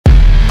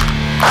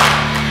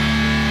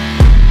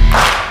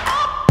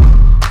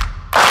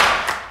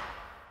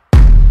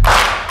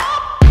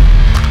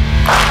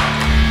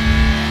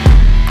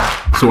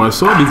So I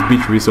saw this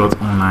beach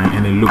resort online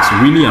and it looks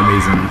really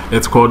amazing.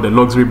 It's called the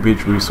Luxury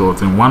Beach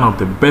Resort and one of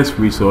the best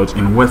resorts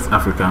in West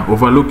Africa,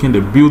 overlooking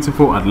the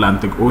beautiful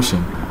Atlantic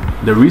Ocean.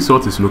 The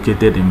resort is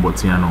located in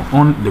Botiano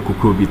on the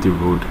Kukrobiti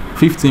Road,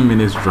 15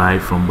 minutes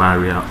drive from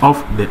Barrier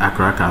off the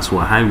Accra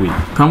Kaswa Highway.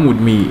 Come with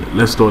me,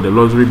 let's tour the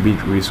Luxury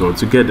Beach Resort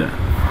together.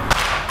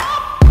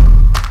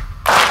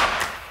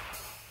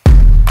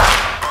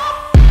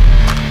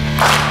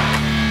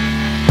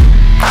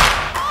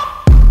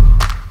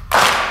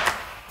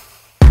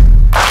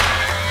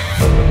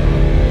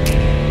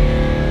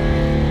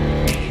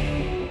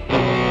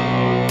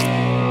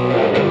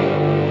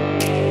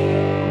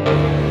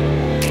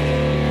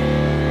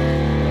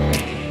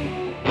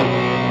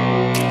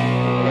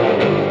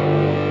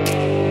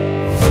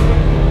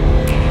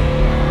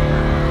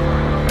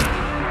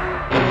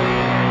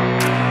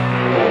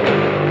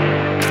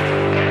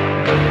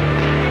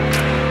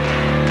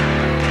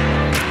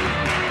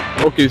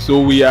 Okay,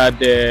 so we are at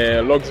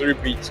the Luxury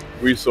Beach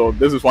Resort.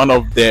 This is one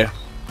of the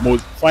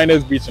most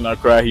finest beach in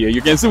Accra here.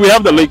 You can see we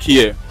have the lake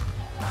here.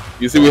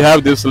 You see we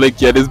have this lake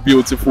here, this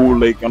beautiful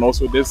lake, and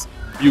also this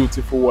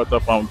beautiful water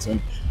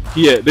fountain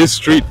here, this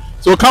street.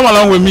 So come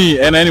along with me,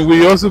 and then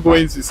we're also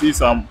going to see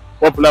some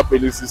popular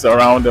places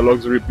around the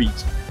Luxury Beach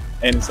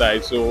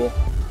inside. So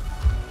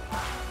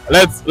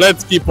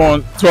let's keep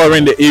on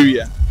touring the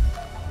area.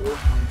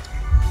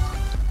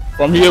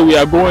 From here we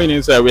are going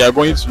inside. We are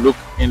going to look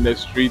in the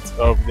streets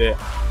of the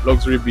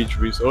Luxury Beach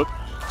Resort.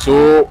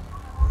 So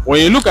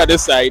when you look at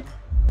this side,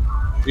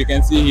 you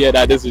can see here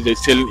that this is the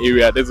chilling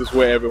area. This is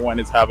where everyone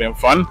is having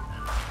fun.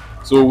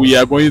 So we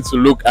are going to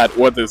look at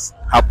what is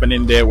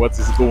happening there, what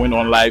is going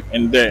on live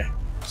in there.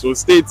 So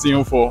stay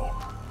tuned for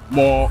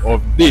more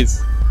of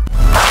this.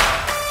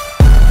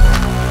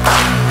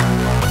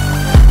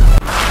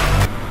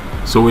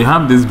 So we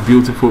have this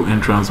beautiful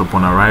entrance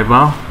upon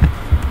arrival.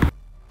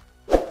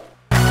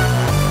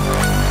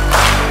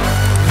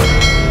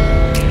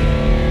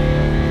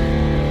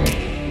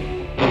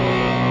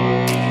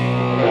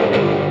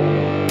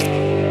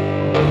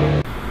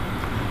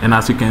 And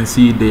as you can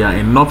see, there are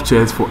enough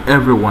chairs for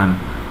everyone,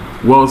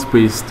 well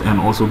spaced, and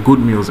also good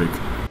music.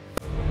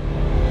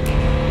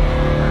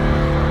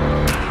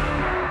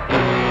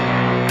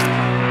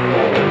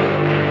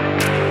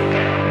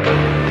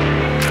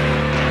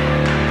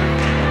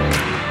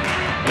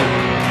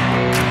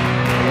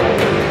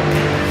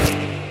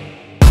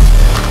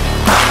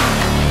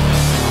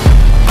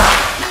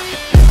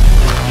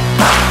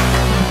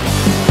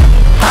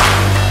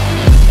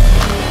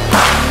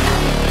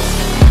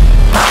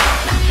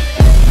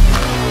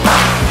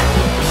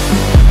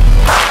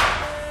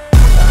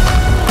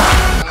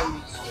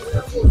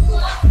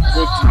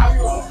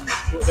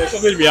 There's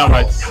something to be how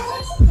much?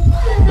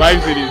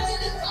 5 cities.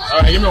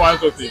 Alright, give me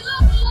 150.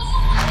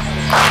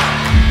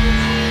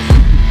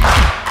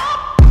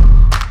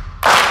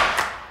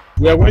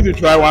 We are going to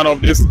try one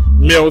of these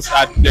meals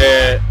at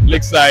the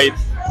Lakeside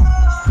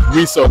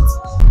Resort.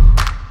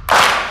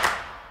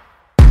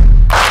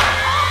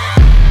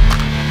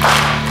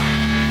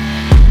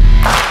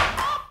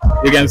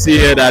 You can see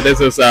here that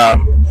this is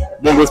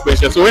Bongo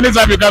Special. So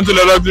anytime you come to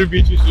the Luxury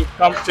Beach, you should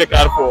come check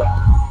out for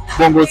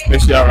Bongo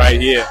Special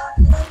right here.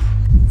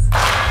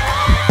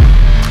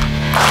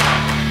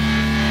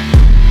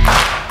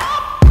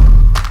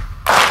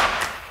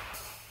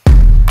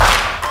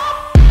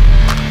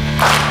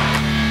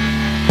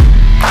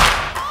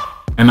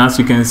 And as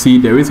you can see,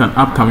 there is an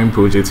upcoming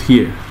project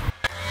here.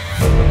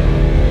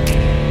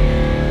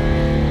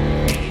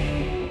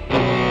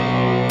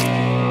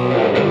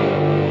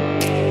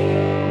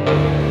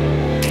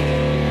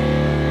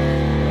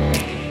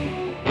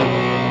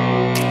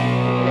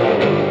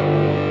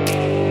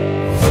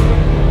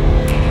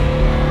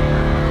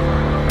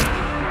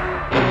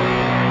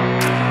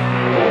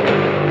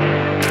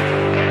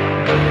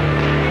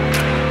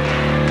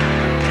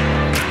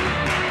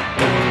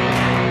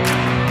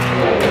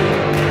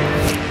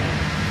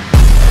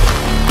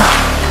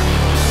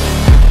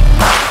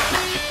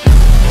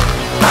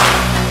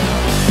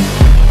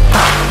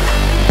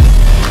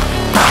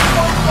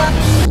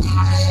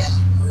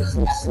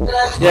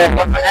 Yeah,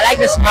 I like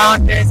this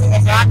mountains. The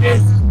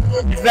mountains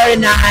is very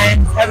nice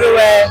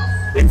everywhere.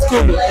 It's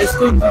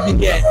cool to be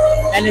here,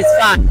 and it's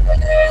fun.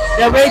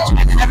 The way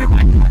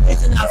everybody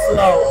is in our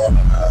flow.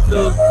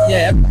 So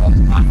yeah,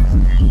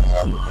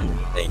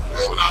 thank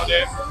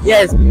you.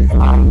 Yes,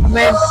 I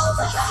mean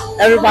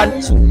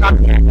everybody should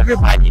come here.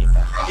 Everybody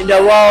in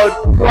the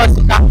world who wants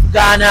to come to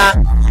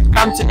Ghana,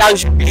 come to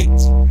Luxury Beach.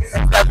 It's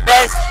the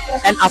best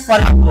and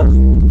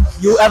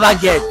affordable you ever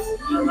get.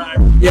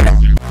 Yeah.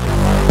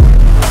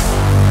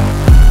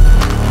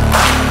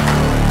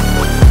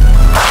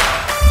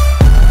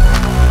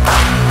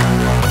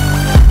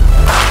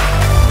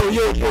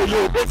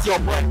 Yo, that's your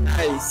boy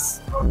Nice.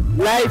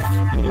 Life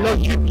in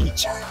Luxury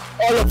Beach.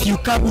 All of you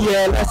come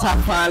here, let's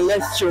have fun,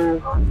 let's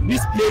show.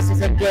 This place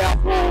is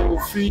enjoyable,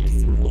 free.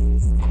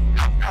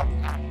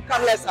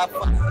 Come, let's have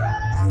fun.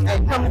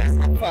 And come, let's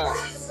have fun.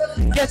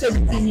 You get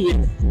everything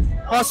here.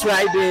 Horse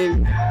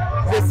riding,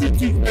 the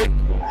city is very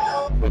cool.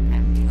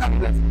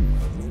 Come, let's have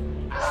fun.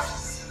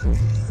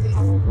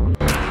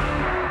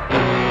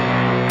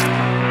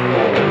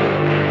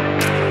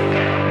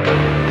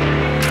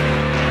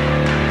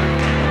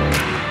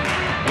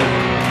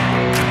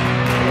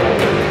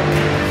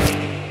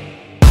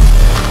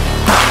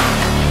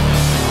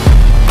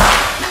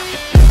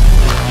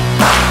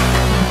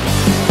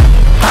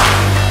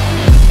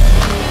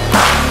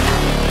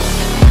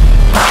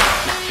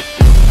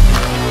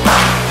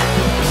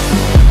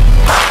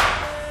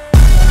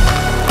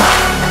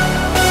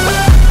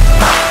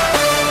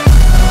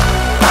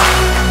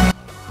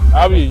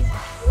 Abby.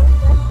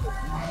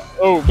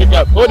 Oh, big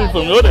up. Hold it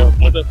for me.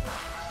 Hold it.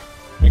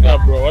 Big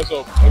up, bro. What's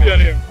up? What's your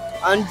name?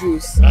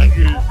 Andrews.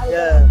 Andrew.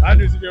 Yeah.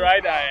 Andrew, if you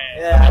ride that,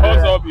 Yeah. the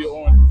horse of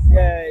your own.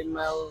 Yeah, in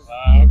my own.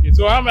 Okay.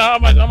 So how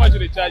much do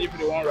they charge you for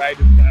the one ride?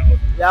 This kind of horse?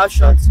 They have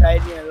short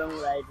riding and long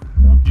riding.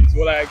 Okay. So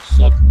like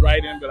short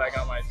riding, but like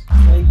how much?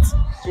 20.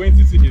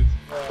 20 cities.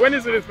 Yeah.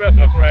 20 cities per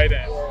short riding.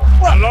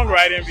 Yeah. And long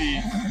riding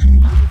be.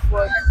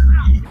 40.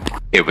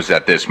 It was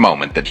at this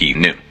moment that he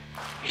knew.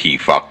 He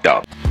fucked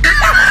up.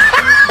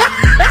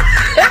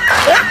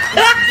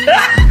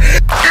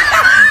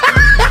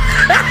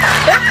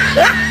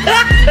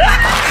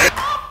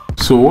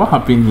 So what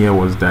happened here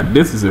was that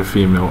this is a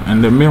female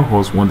and the male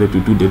horse wanted to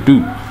do the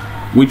do,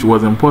 which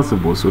was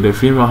impossible, so the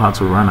female had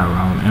to run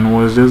around and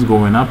was just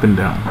going up and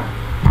down.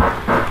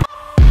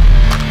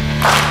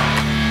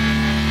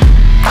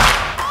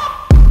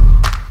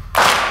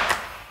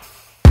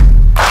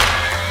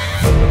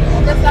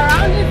 The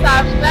surroundings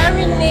are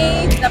very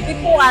neat, the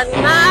people are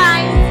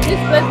nice, this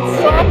place is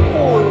so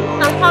cool. You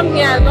can come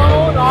here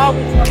alone or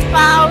with your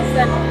spouse,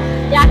 and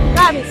the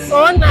Accra is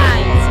so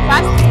nice.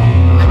 Trust me,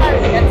 you never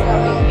regret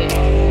coming here.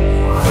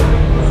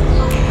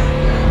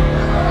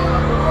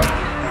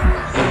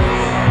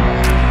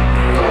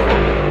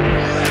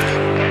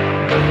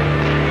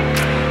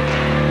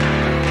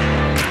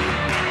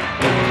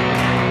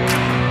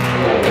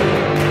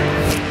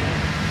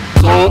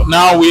 So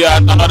now we are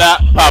at another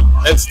pub.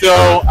 It's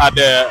still at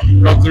the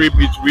Luxury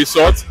Beach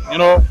Resort. You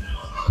know,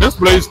 this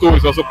place too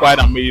is also quite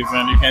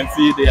amazing. You can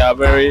see they are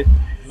very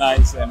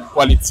nice and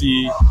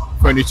quality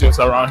furniture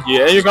around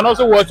here. And you can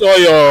also watch all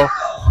your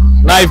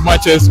live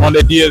matches on the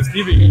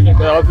DSTV. You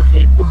can also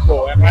play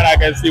football. And when I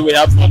can see we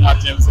have some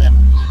teams and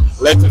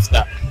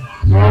Leicester.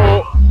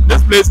 So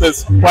this place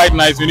is quite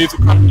nice. You need to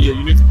come here.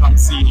 You need to come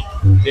see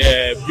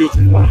the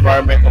beautiful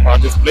environment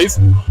about this place.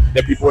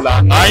 The people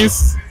are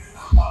nice.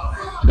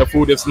 The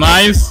food is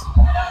nice.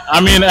 I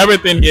mean,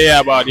 everything here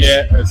about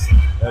here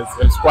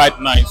is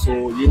quite nice.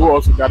 So you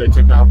also gotta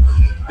check out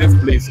this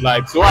place.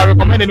 Like, so I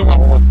recommend anyone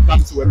who wants to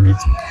come to a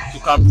beach to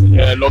come to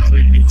the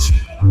Luxury Beach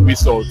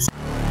Resort.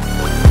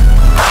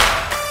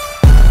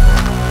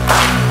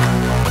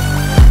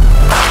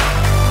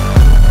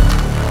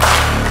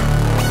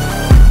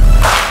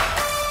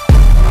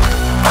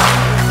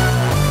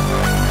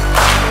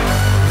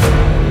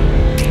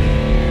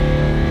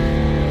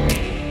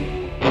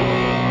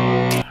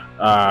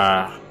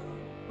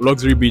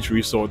 Luxury Beach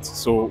Resort.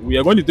 So we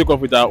are going to take off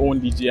with our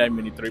own DJI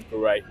Mini 3 Pro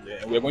right here,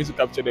 and we are going to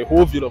capture the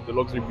whole view of the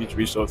Luxury Beach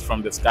Resort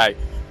from the sky.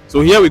 So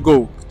here we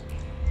go.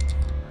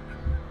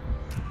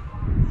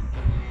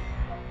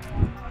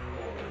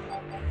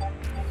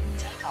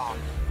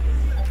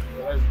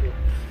 Let's go.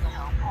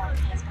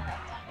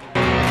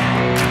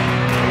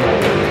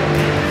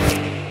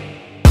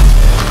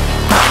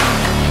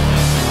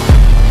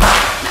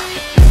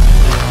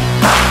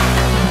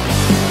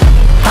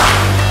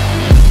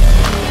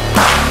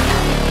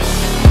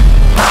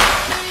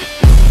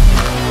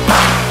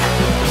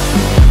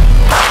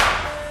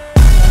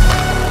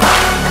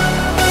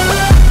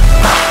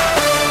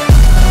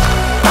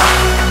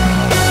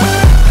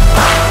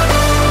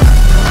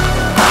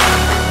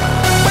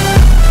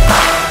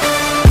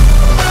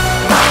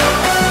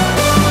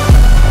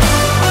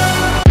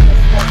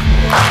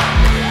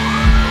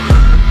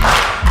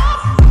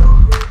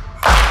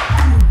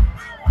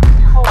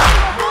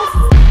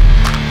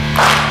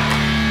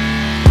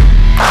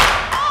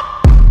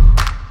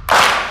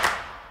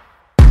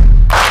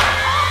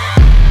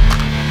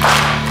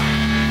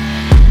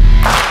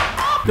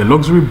 The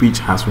Luxury Beach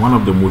has one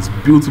of the most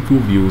beautiful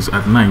views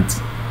at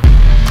night.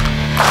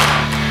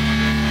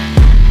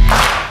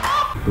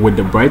 With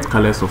the bright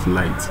colors of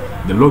light,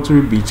 the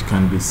Luxury Beach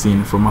can be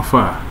seen from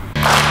afar.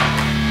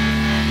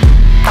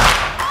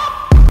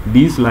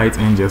 These lights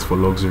aren't just for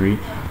luxury,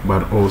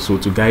 but also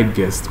to guide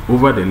guests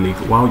over the lake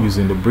while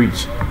using the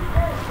bridge.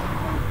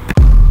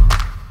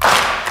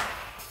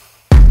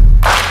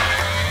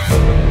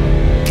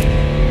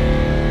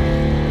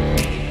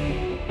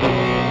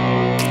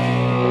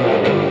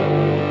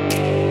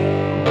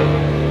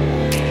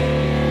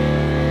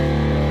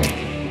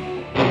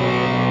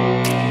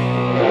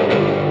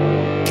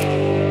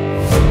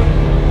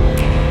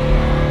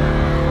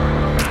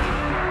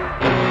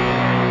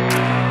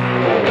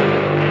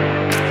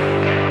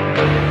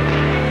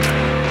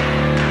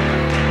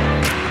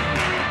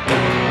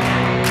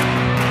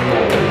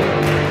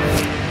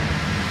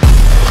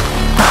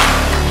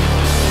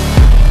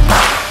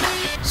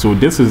 So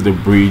this is the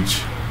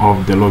bridge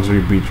of the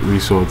Luxury Beach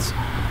Resort.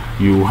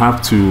 you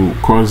have to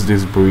cross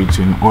this bridge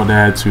in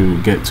order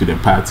to get to the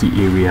party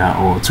area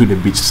or to the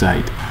beach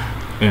side.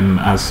 And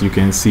as you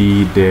can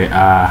see, there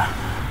are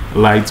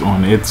lights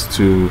on it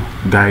to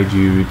guide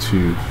you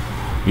to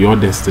your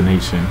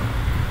destination.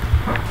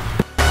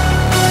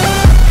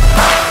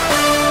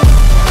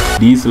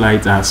 These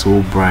lights are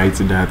so bright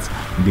that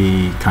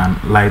they can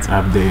light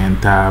up the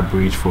entire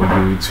bridge for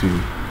you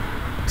to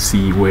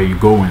see where you're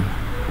going.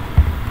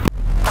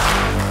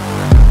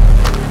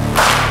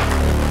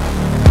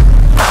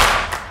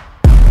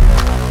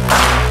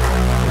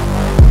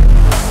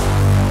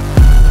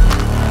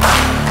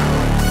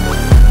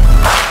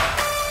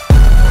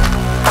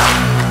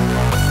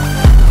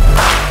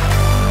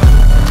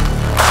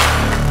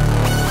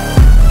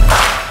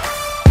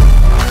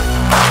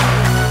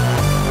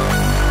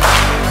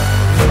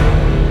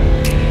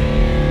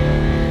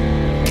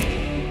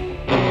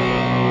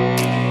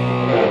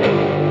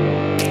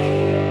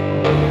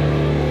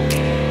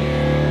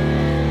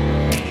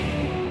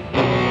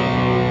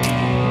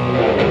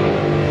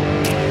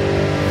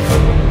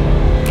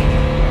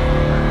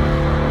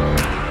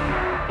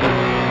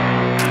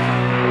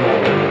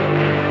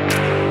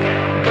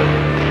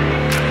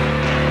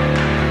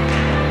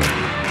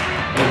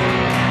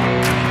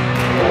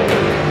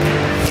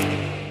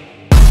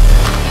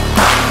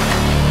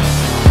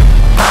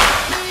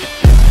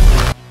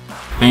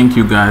 Thank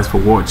you guys for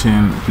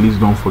watching. Please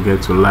don't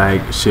forget to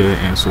like, share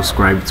and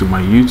subscribe to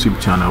my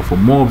YouTube channel for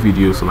more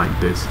videos like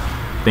this.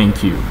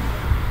 Thank you.